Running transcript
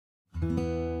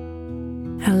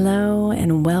Hello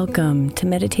and welcome to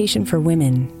Meditation for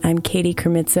Women. I'm Katie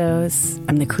Kremitzos.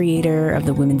 I'm the creator of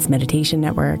the Women's Meditation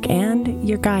Network and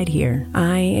your guide here.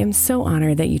 I am so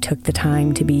honored that you took the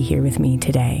time to be here with me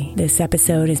today. This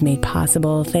episode is made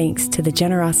possible thanks to the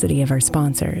generosity of our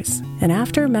sponsors. And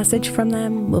after a message from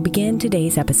them, we'll begin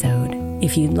today's episode.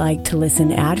 If you'd like to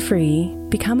listen ad-free,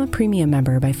 become a premium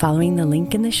member by following the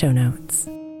link in the show notes.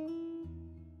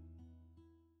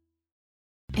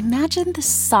 Imagine the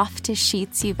softest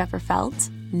sheets you've ever felt.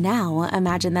 Now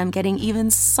imagine them getting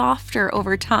even softer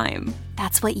over time.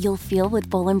 That's what you'll feel with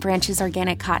Boll & Branch's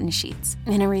organic cotton sheets.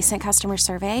 In a recent customer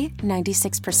survey,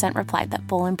 96% replied that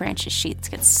Boll & Branch's sheets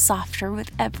get softer with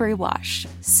every wash.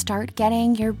 Start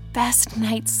getting your best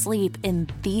night's sleep in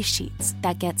these sheets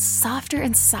that get softer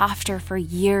and softer for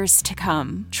years to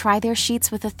come. Try their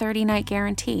sheets with a 30-night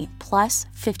guarantee, plus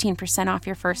 15% off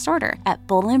your first order at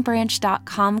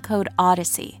bollandbranch.com code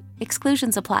Odyssey.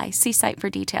 Exclusions apply. See site for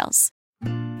details.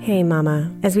 Hey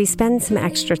Mama, as we spend some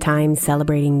extra time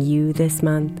celebrating you this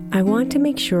month, I want to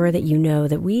make sure that you know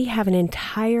that we have an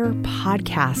entire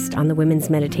podcast on the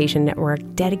Women's Meditation Network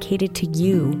dedicated to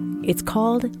you. It's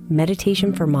called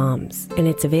Meditation for Moms, and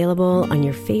it's available on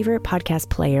your favorite podcast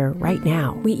player right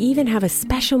now. We even have a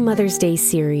special Mother's Day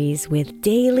series with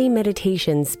daily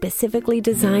meditations specifically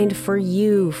designed for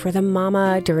you, for the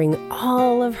mama during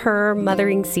all of her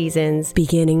mothering seasons,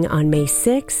 beginning on May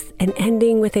 6th and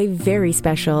ending with a very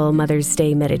special Mother's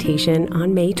Day meditation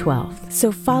on May 12th.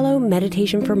 So follow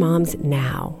Meditation for Moms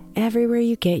now, everywhere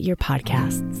you get your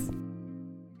podcasts.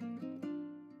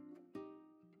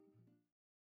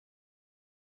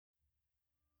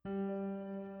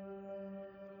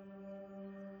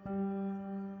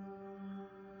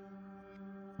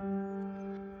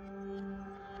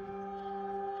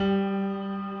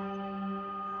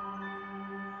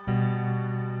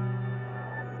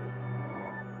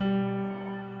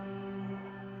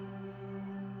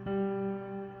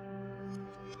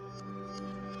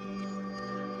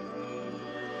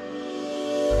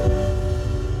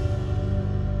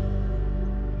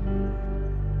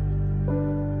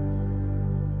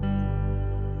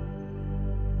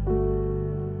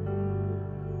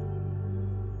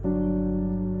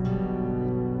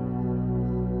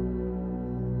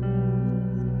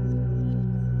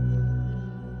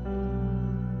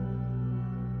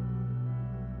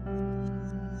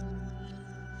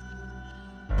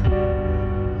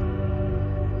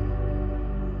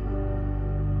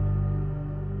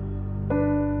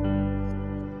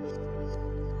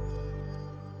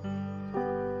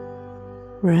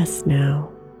 Rest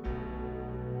now.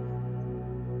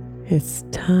 It's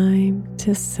time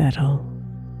to settle.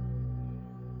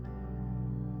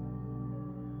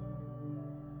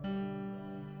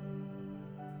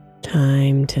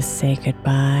 Time to say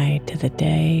goodbye to the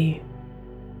day.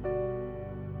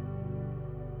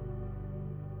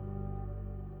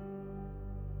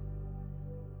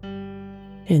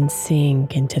 And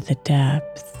sink into the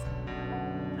depths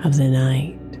of the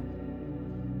night.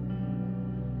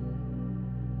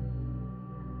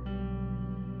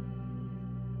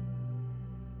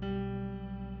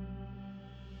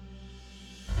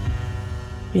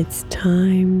 It's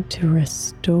time to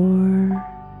restore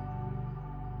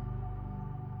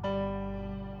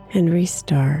and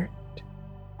restart.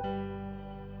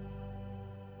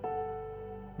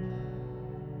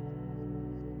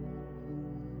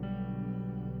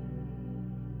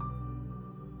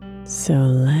 So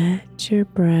let your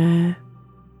breath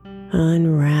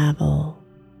unravel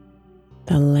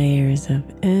the layers of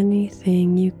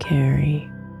anything you carry.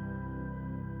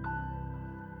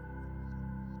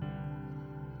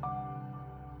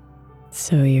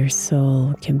 So your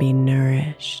soul can be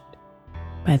nourished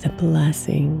by the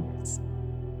blessings,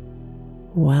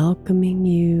 welcoming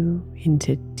you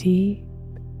into deep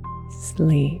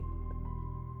sleep.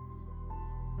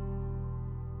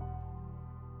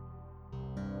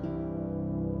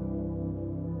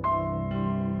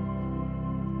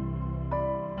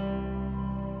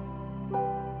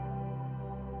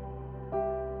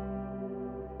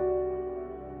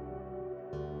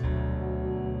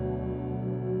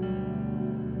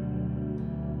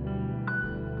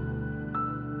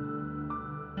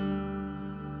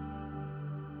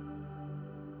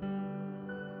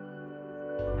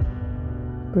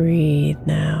 Breathe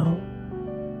now,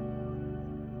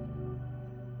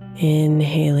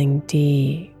 inhaling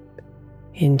deep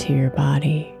into your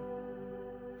body.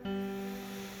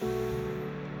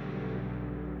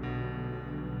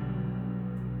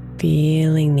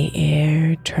 Feeling the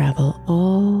air travel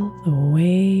all the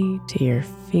way to your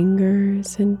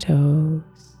fingers and toes.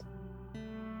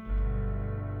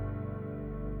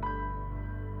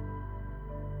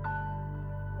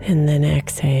 And then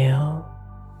exhale,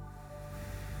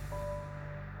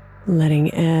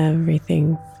 letting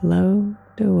everything float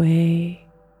away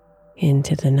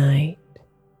into the night.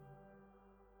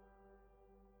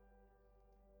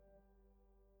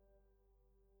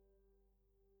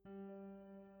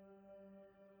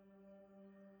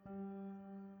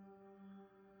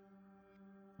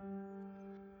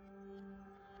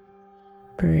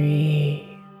 Breathe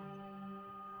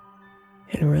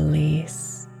and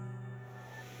release.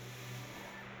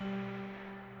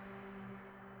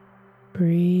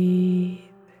 Breathe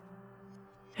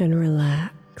and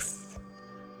relax.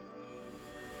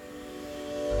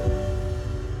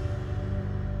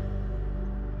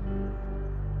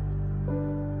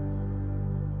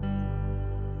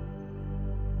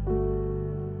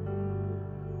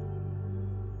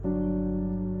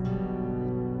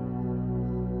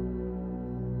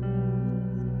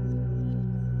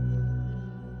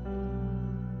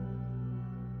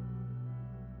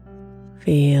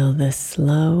 Feel the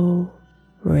slow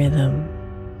rhythm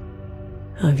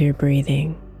of your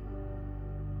breathing.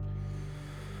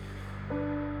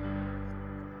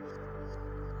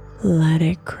 Let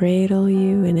it cradle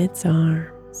you in its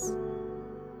arms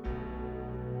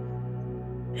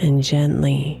and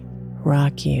gently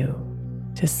rock you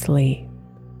to sleep.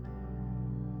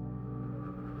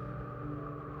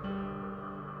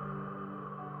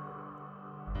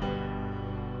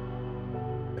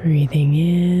 Breathing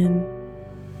in,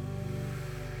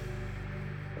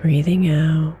 breathing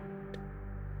out,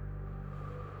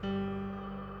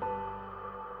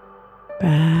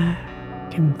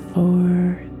 back and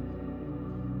forth,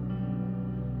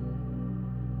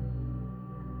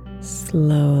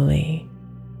 slowly,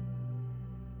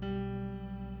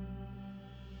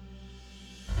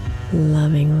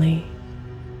 lovingly.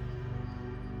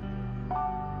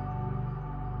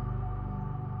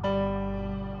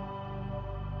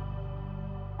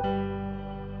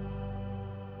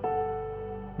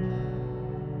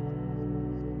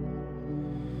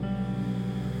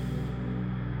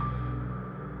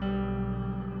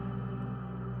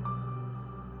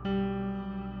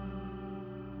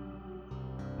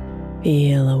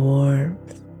 Feel a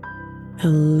warmth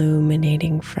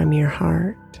illuminating from your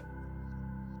heart,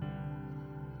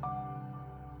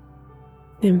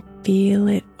 and feel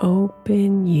it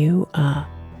open you up,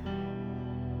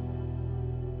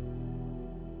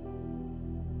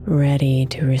 ready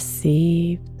to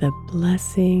receive the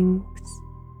blessings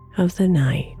of the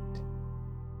night.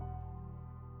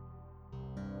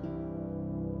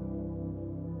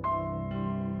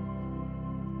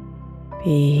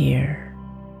 Be here.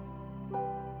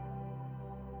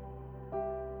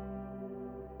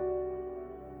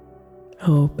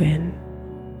 Open.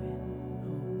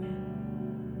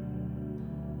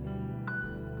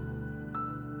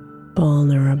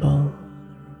 Vulnerable.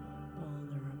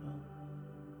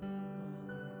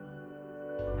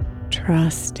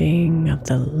 Trusting of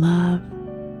the love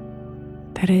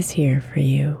that is here for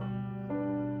you.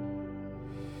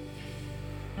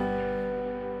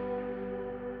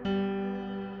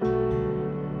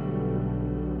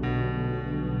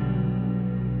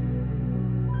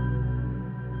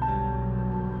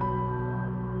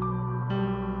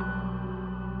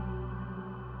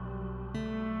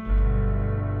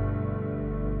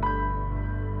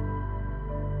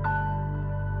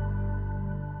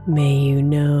 May you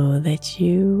know that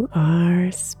you are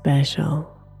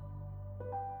special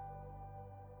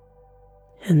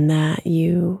and that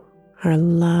you are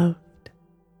loved.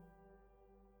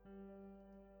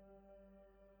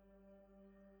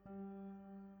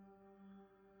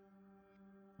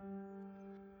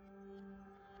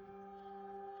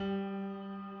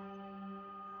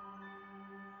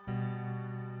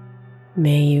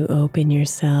 May you open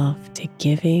yourself to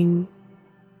giving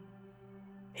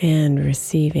and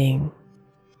receiving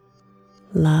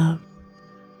love.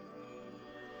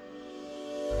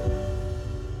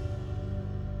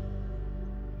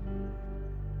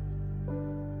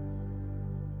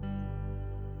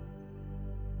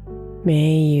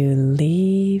 May you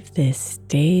leave this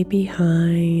day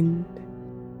behind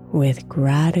with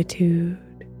gratitude,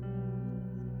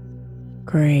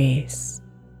 grace,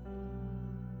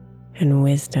 and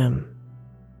wisdom.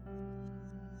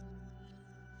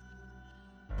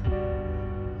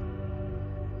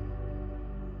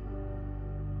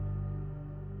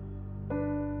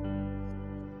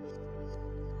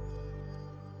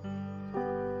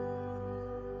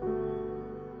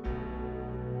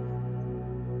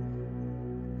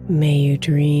 May you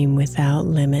dream without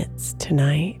limits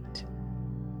tonight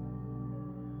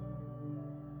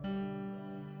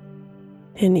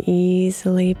and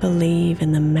easily believe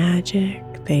in the magic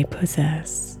they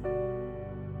possess.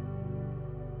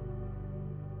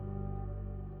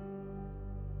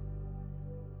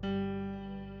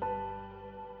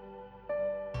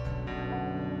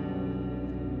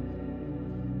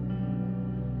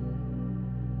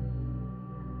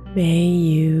 May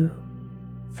you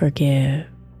forgive,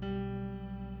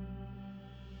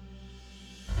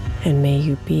 and may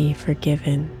you be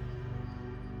forgiven.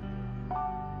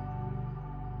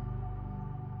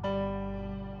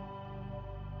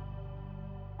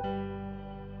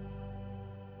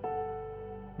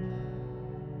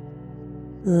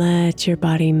 Let your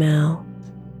body melt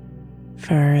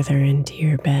further into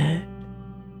your bed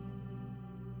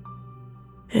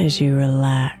as you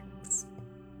relax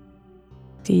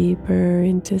deeper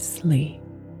into sleep.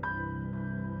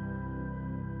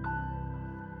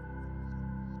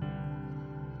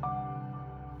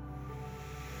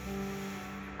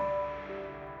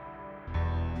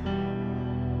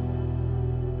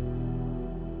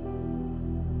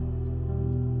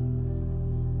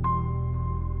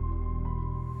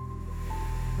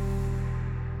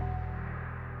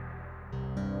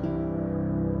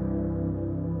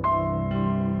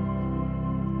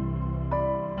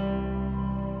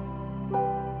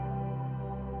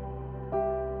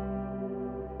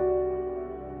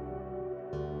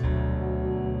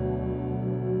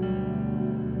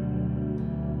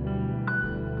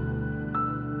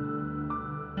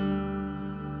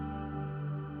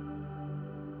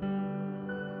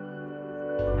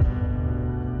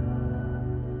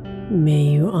 May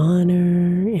you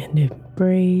honor and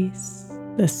embrace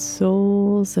the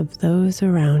souls of those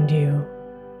around you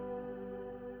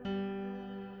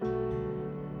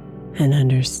and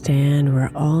understand we're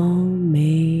all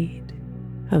made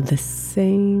of the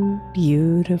same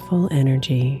beautiful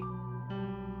energy,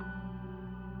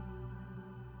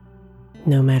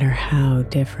 no matter how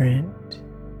different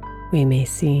we may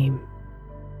seem.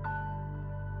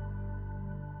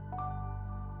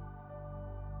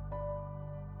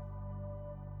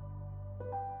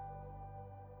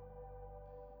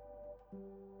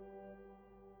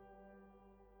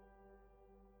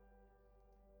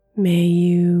 May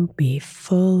you be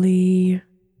fully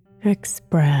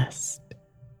expressed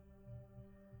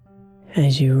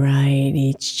as you write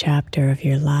each chapter of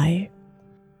your life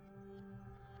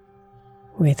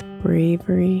with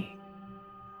bravery,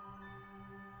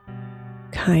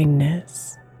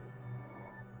 kindness,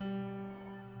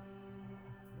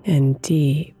 and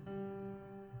deep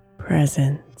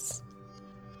presence.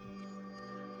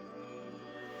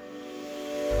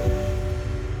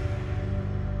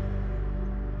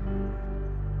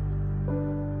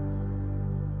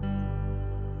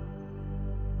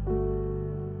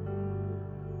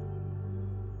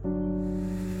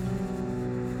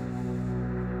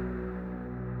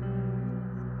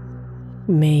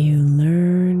 May you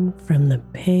learn from the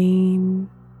pain,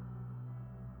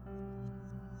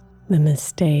 the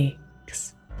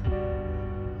mistakes,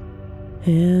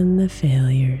 and the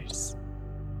failures,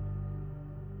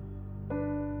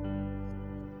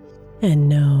 and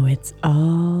know it's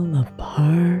all a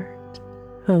part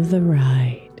of the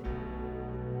ride.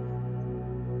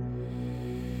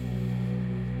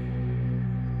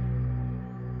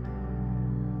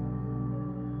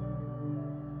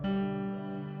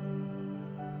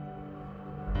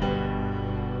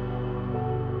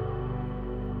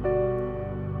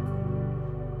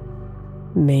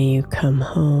 May you come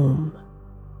home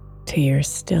to your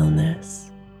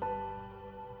stillness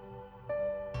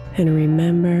and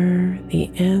remember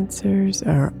the answers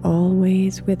are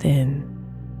always within.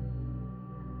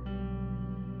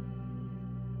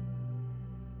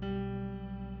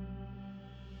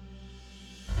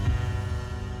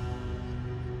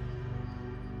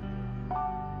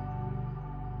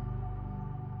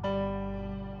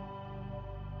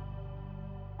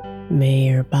 May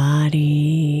your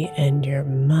body and your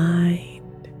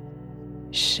mind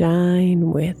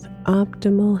shine with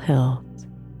optimal health,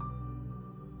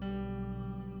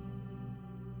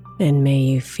 and may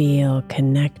you feel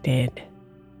connected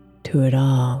to it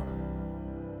all.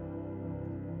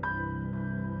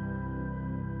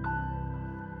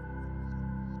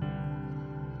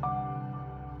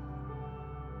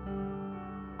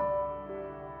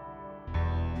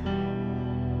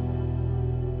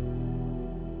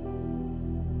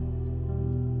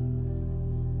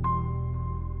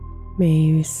 May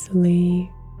you sleep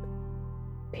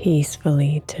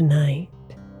peacefully tonight,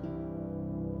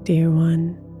 dear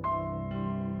one.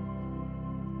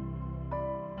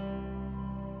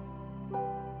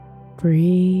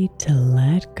 Free to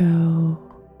let go,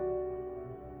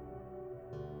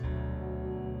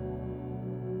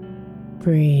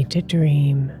 free to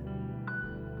dream,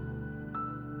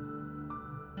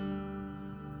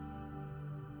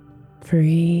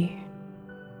 free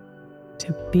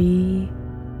to be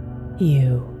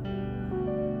you.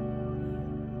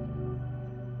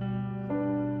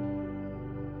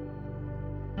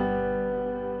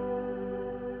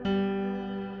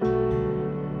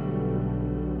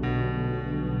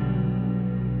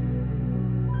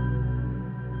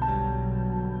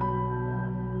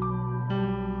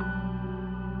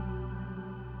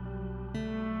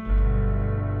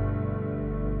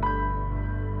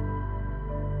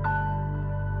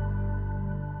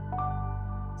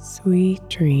 Sweet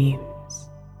dreams,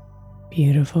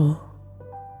 beautiful.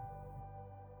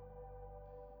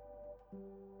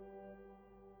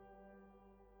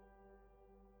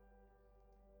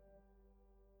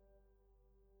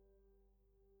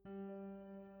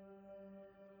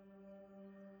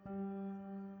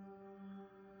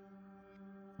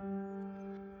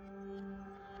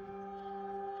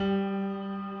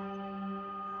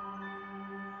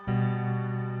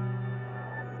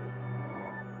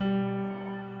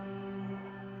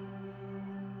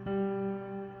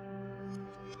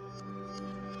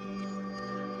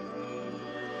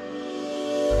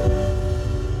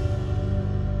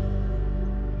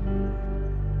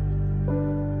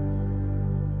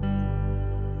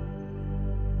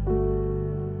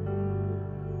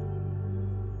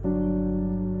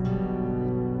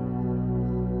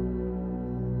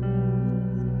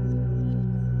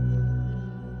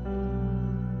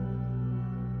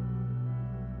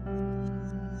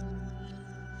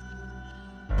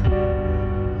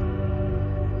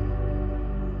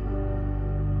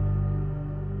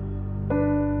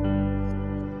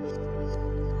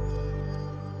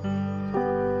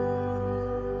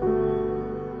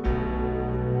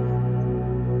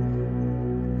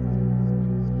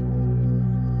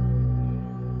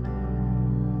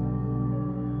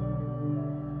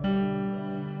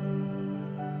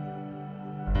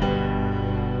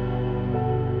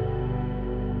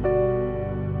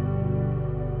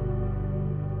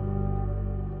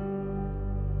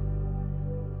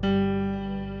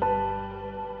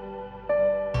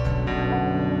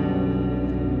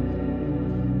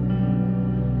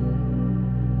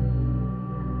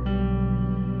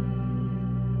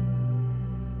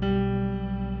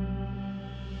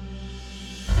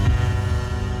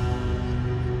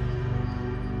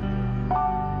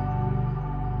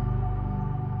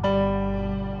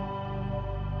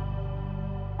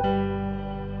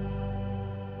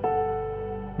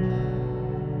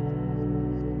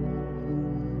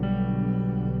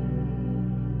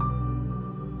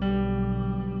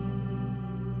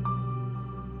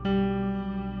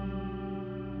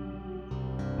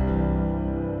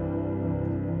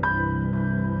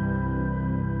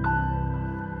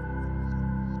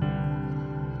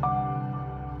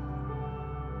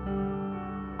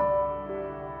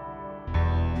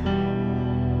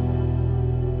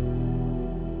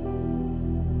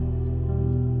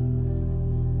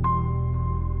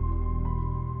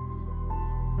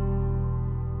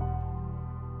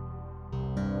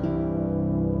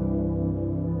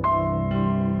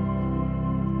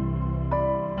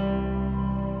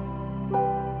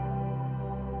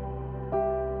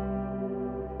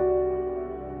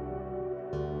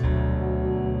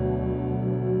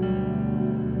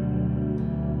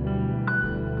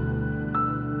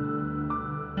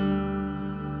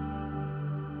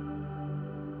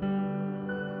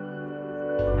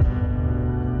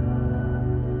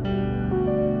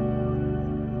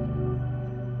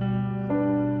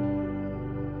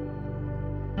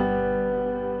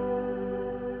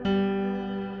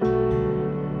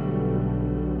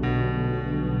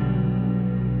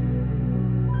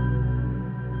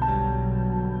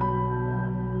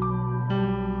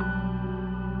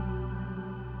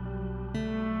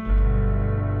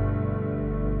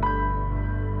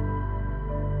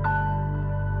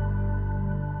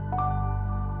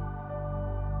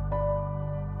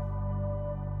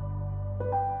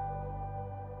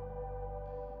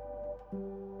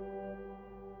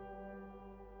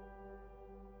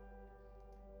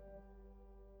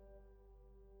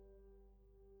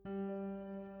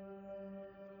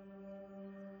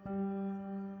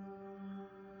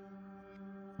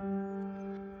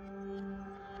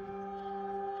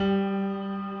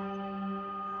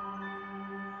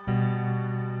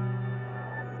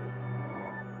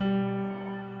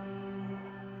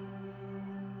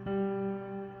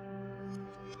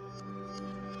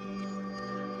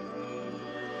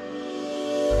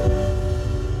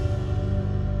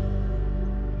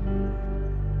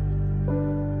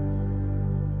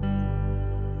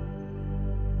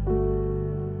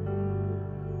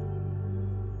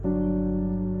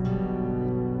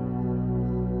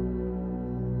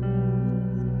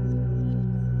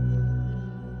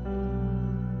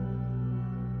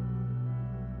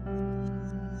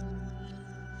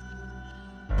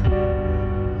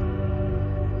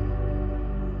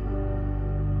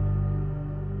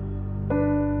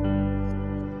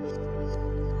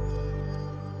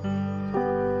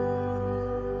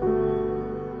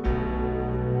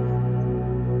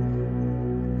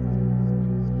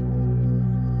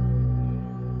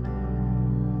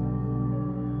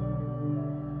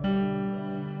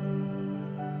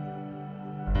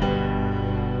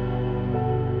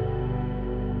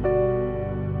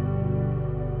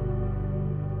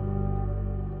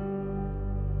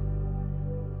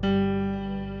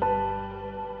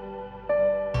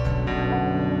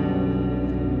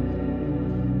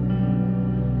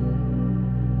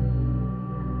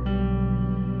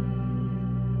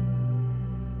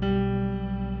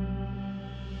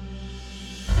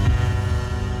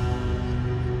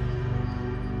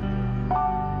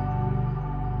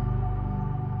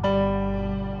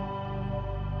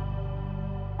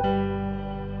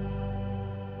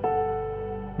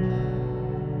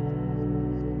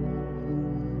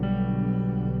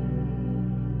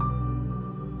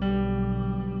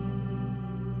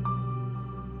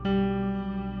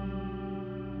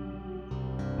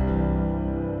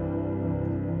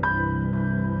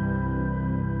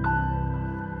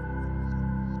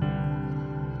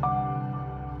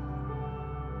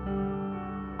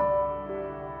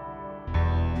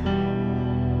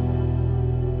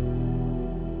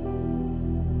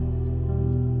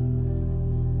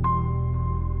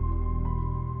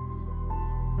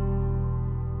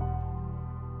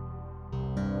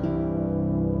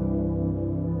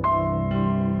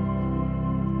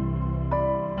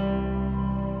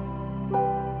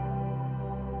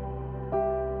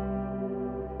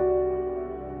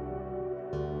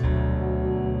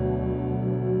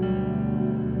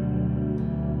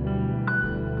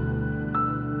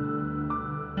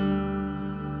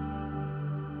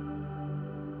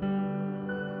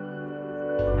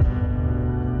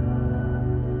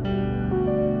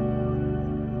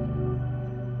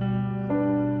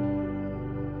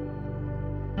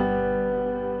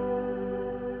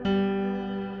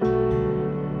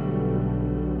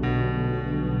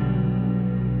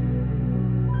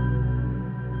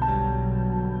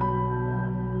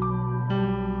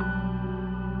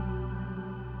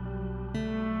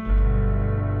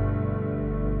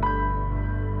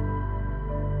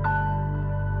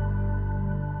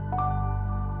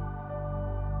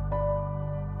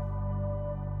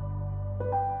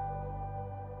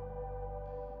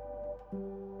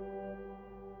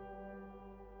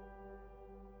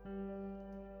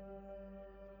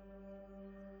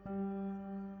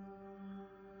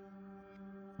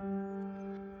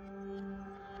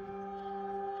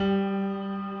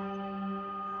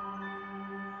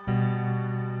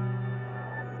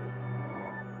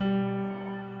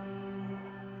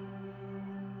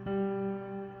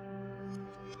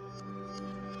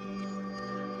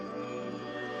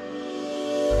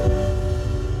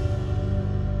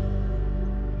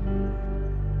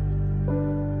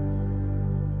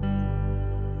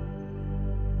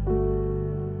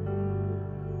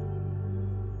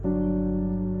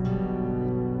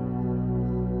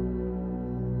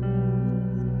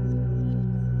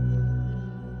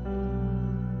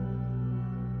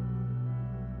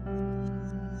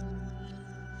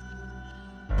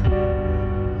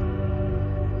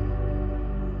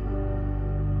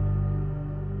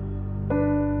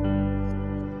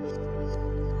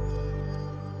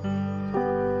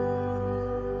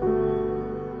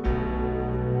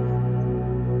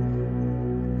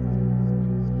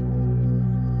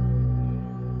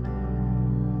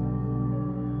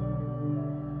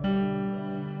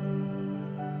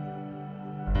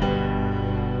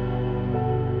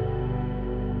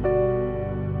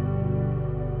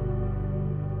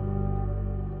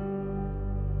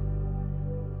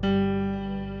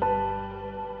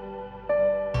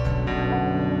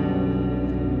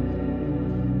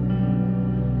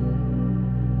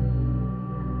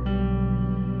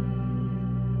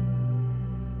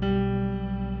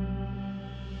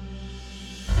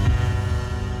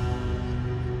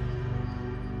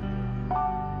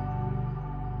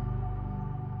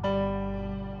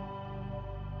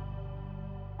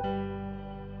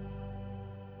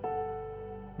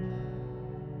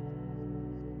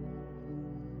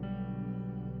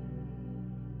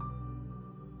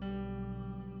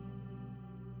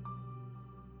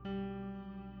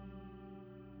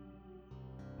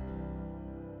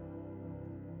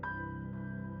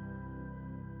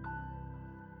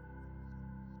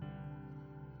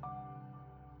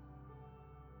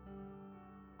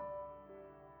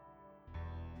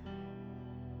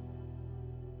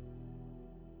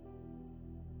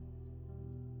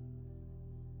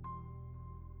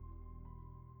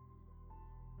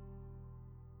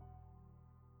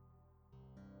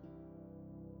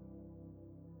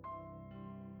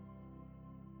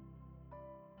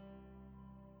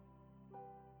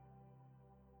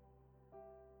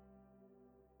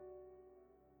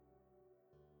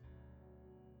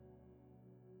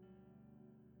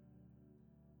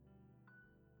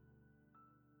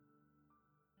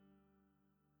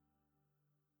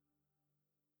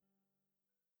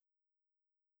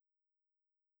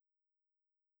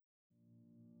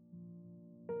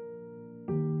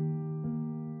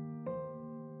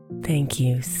 Thank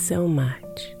you so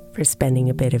much for spending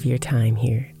a bit of your time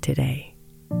here today.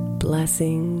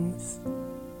 Blessings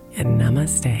and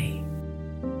namaste.